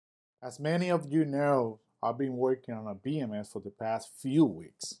As many of you know, I've been working on a BMS for the past few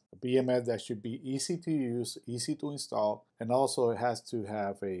weeks. A BMS that should be easy to use, easy to install, and also it has to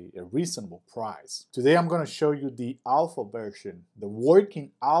have a reasonable price. Today I'm going to show you the alpha version, the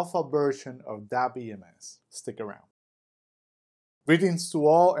working alpha version of that BMS. Stick around. Greetings to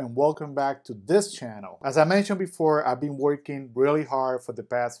all and welcome back to this channel. As I mentioned before, I've been working really hard for the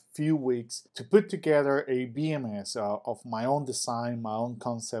past few weeks to put together a BMS of my own design, my own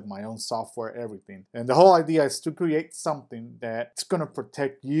concept, my own software, everything. And the whole idea is to create something that's going to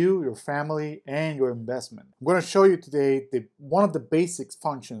protect you, your family, and your investment. I'm going to show you today one of the basic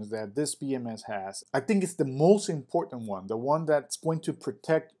functions that this BMS has. I think it's the most important one, the one that's going to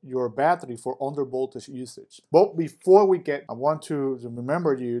protect your battery for under voltage usage. But before we get, I want to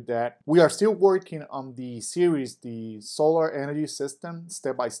remember you that we are still working on the series, the solar energy system,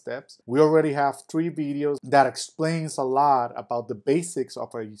 step by steps. We already have 3 videos that explains a lot about the basics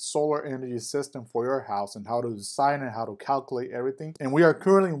of a solar energy system for your house and how to design it, how to calculate everything. And we are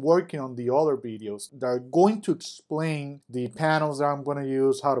currently working on the other videos that are going to explain the panels that I'm going to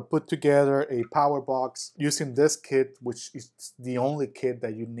use, how to put together a power box using this kit, which is the only kit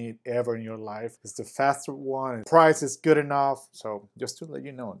that you need ever in your life. It's the faster one, and price is good enough. So just to let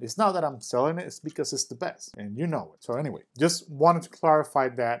you know, it's not that I'm selling it, it's because it's the best and you know it. So anyway, just wanted to clarify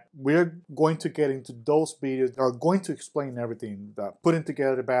that we're going to get into those videos that are going to explain everything, the putting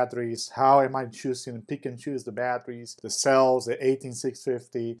together the batteries, how am I choosing and pick and choose the batteries, the cells, the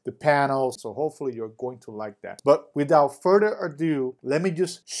 18650, the panels. So hopefully you're going to like that. But without further ado, let me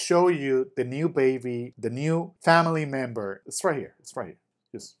just show you the new baby, the new family member. It's right here. It's right here.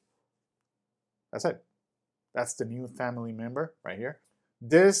 Just that's it. That's the new family member right here.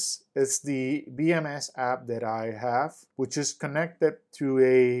 This is the BMS app that I have, which is connected to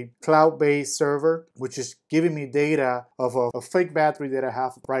a cloud-based server, which is giving me data of a fake battery that I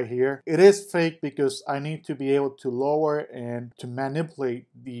have right here. It is fake because I need to be able to lower and to manipulate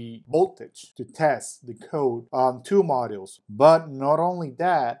the voltage to test the code on 2 modules. But not only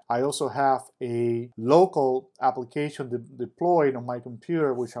that, I also have a local application deployed on my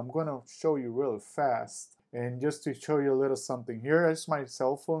computer, which I'm going to show you really fast. And just to show you a little something, here is my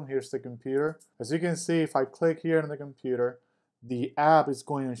cell phone, here's the computer. As you can see, if I click here on the computer, the app is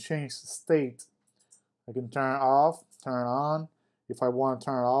going to change the state. I can turn it off, turn it on. If I want to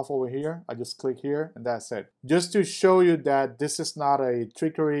turn it off over here, I just click here and that's it. Just to show you that this is not a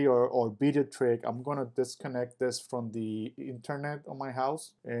trickery or video trick, I'm going to disconnect this from the internet on my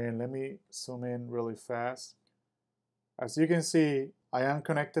house. And let me zoom in really fast. As you can see, I am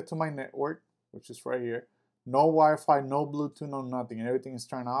connected to my network, which is right here. No Wi-Fi, no Bluetooth, no nothing. Everything is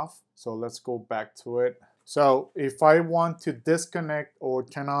turned off. So let's go back to it. So if I want to disconnect or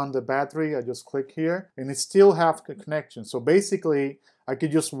turn on the battery, I just click here and it still have a connection. So basically, I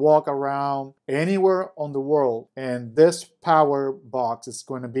could just walk around anywhere on the world and this power box is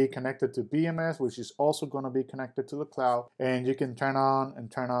going to be connected to BMS, which is also going to be connected to the cloud. And you can turn on and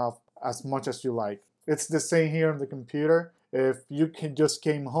turn off as much as you like. It's the same here on the computer. If you just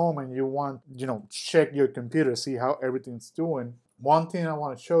came home and you want, check your computer, see how everything's doing. One thing I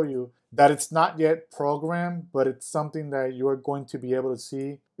want to show you that it's not yet programmed, but it's something that you're going to be able to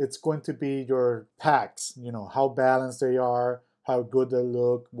see. It's going to be your packs, how balanced they are, how good they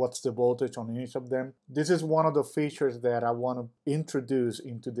look, what's the voltage on each of them. This is one of the features that I want to introduce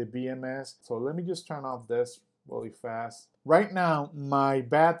into the BMS. So let me just turn off this really fast. Right now, my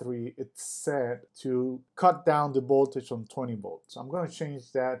battery is set to cut down the voltage on 20 volts. I'm going to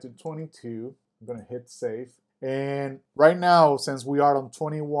change that to 22. I'm going to hit save. And right now, since we are on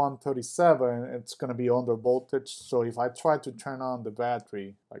 2137, it's going to be under voltage. So if I try to turn on the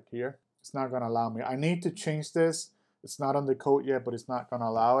battery, like here, it's not going to allow me. I need to change this. It's not on the code yet, but it's not going to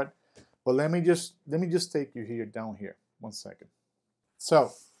allow it. But let me just take you here, down here. 1 second.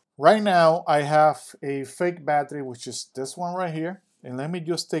 So right now, I have a fake battery, which is this one right here. And let me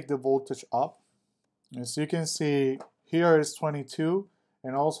just take the voltage up. As you can see, here is 22.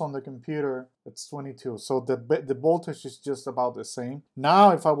 And also on the computer, it's 22. So the voltage is just about the same.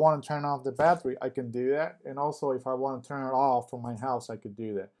 Now, if I want to turn off the battery, I can do that. And also, if I want to turn it off from my house, I could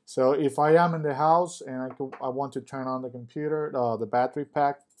do that. So if I am in the house and I want to turn on the computer, the battery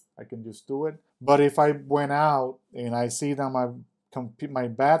pack, I can just do it. But if I went out and I see that my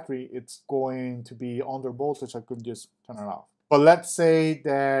battery, it's going to be under voltage, I could just turn it off. But let's say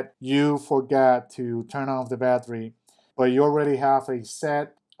that you forgot to turn off the battery, but you already have a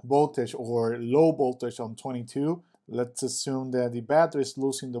set voltage or low voltage on 22. Let's assume that the battery is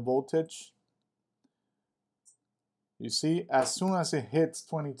losing the voltage. You see, as soon as it hits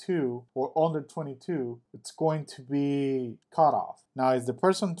 22 or under 22, it's going to be cut off. Now, if the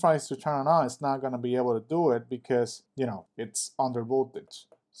person tries to turn it on, it's not going to be able to do it because, you know, it's under voltage.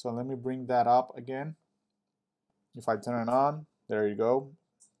 So let me bring that up again. If I turn it on, there you go,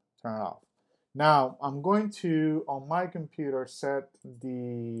 turn it off. Now, I'm going to, on my computer, set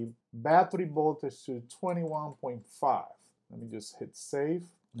the battery voltage to 21.5. Let me just hit save.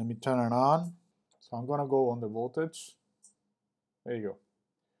 Let me turn it on. So I'm going to go on the voltage. There you go,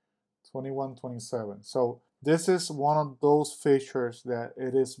 2127. So this is one of those features that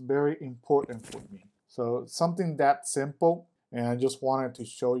it is very important for me. So something that simple, and I just wanted to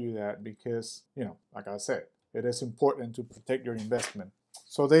show you that because, you know, like I said, it is important to protect your investment.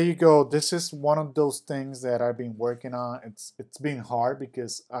 So there you go. This is one of those things that I've been working on. It's been hard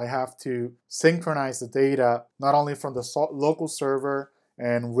because I have to synchronize the data not only from the local server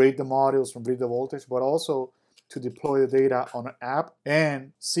and read the modules and read the voltage, but also to deploy the data on an app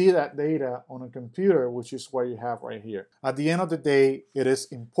and see that data on a computer, which is what you have right here. At the end of the day, it is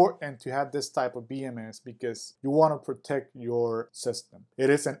important to have this type of BMS because you want to protect your system. It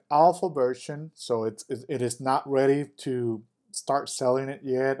is an alpha version, so it is not ready to start selling it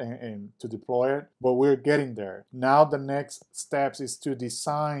yet and to deploy it, but we're getting there. Now the next steps is to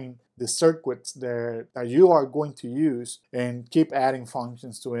design the circuits that you are going to use and keep adding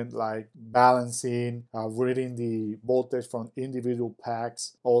functions to it, like balancing, reading the voltage from individual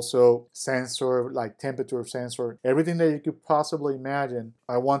packs, also sensor like temperature sensor, everything that you could possibly imagine.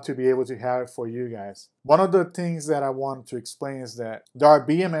 I want to be able to have it for you guys. One of the things that I want to explain is that there are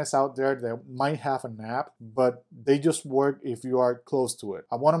BMS out there that might have an app, but they just work if you are close to it.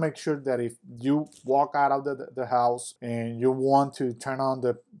 I want to make sure that if you walk out of the house and you want to turn on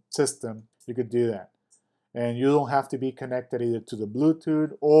the system, you could do that. And you don't have to be connected either to the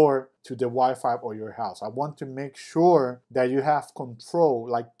Bluetooth or to the Wi-Fi of your house. I want to make sure that you have control,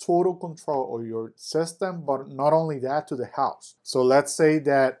 like total control of your system, but not only that, to the house. So let's say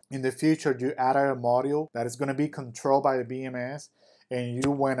that in the future you added a module that is going to be controlled by the BMS, and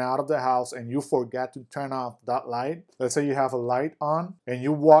you went out of the house and you forgot to turn off that light. Let's say you have a light on and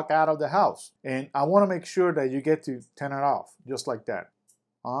you walk out of the house, and I want to make sure that you get to turn it off just like that.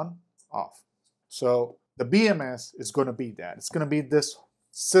 On, off. So the BMS is going to be that. It's going to be this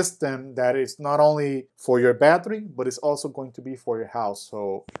system that is not only for your battery, but it's also going to be for your house.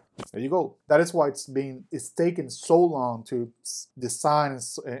 So there you go. That is why it's taken so long to design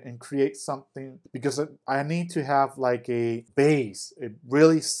and create something, because I need to have like a base, a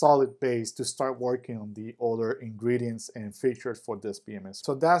really solid base to start working on the other ingredients and features for this BMS.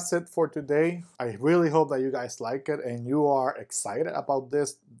 So that's it for today. I really hope that you guys like it and you are excited about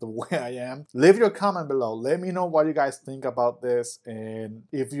this the way I am. Leave your comment below. Let me know what you guys think about this, and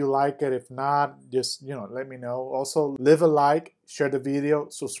if you like it. If not, just, you know, let me know. Also, leave a like, share the video,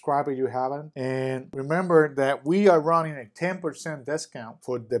 subscribe if you haven't, and remember that we are running a 10% discount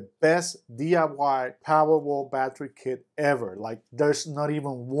for the best DIY Powerwall battery kit ever. Like, there's not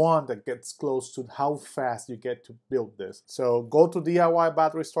even one that gets close to how fast you get to build this. So go to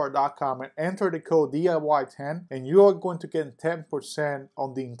DIYBatteryStore.com and enter the code DIY10, and you are going to get 10%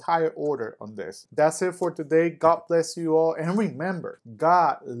 on the entire order on this. That's it for today. God bless you all, and remember,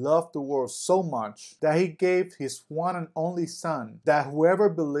 God loved the world so much that He gave His one and only Son, that whoever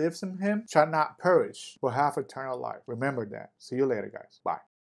believes in Him shall not perish but have eternal life. Remember that. See you later, guys. Bye.